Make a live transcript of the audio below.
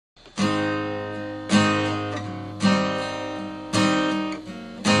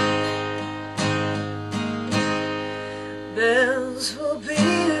bells will be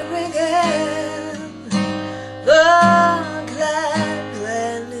ringing the glad,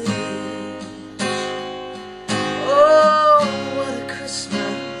 glad news. Oh, what a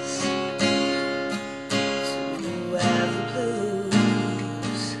Christmas to have the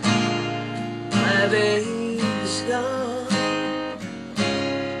blues. My baby's gone,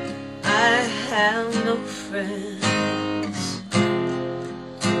 I have no friends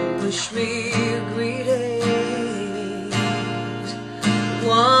to wish me a greeting.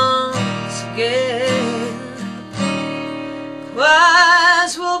 Once again,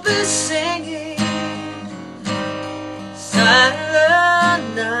 choirs will be singing Silent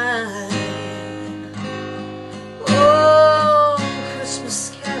Night. Oh, Christmas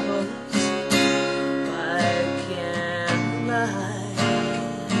carols by candlelight.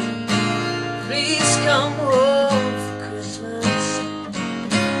 Please come home for Christmas.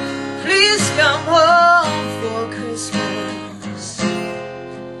 Please come home for Christmas.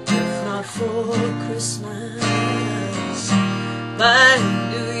 For Christmas, by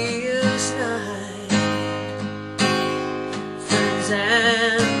New Year's night, friends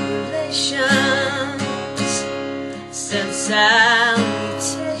and relations send salutations,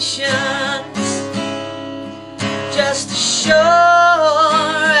 just to show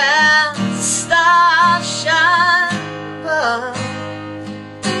and star shine.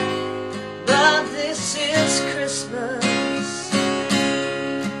 But this is Christmas,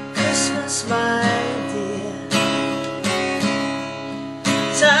 my dear,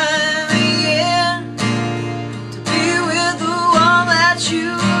 time of year to be with the one that you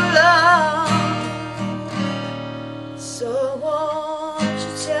love. So won't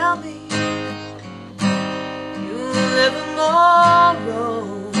you tell me you'll never more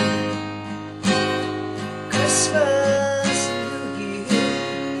roam Christmas and New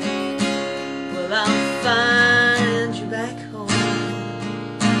Year? Well, I'll find you back home.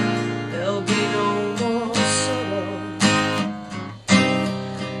 There'll be no more sorrow,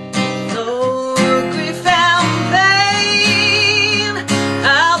 no grief and pain.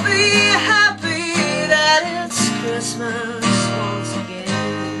 I'll be happy that it's Christmas once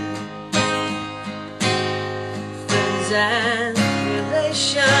again. Friends and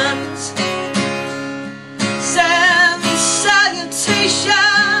relations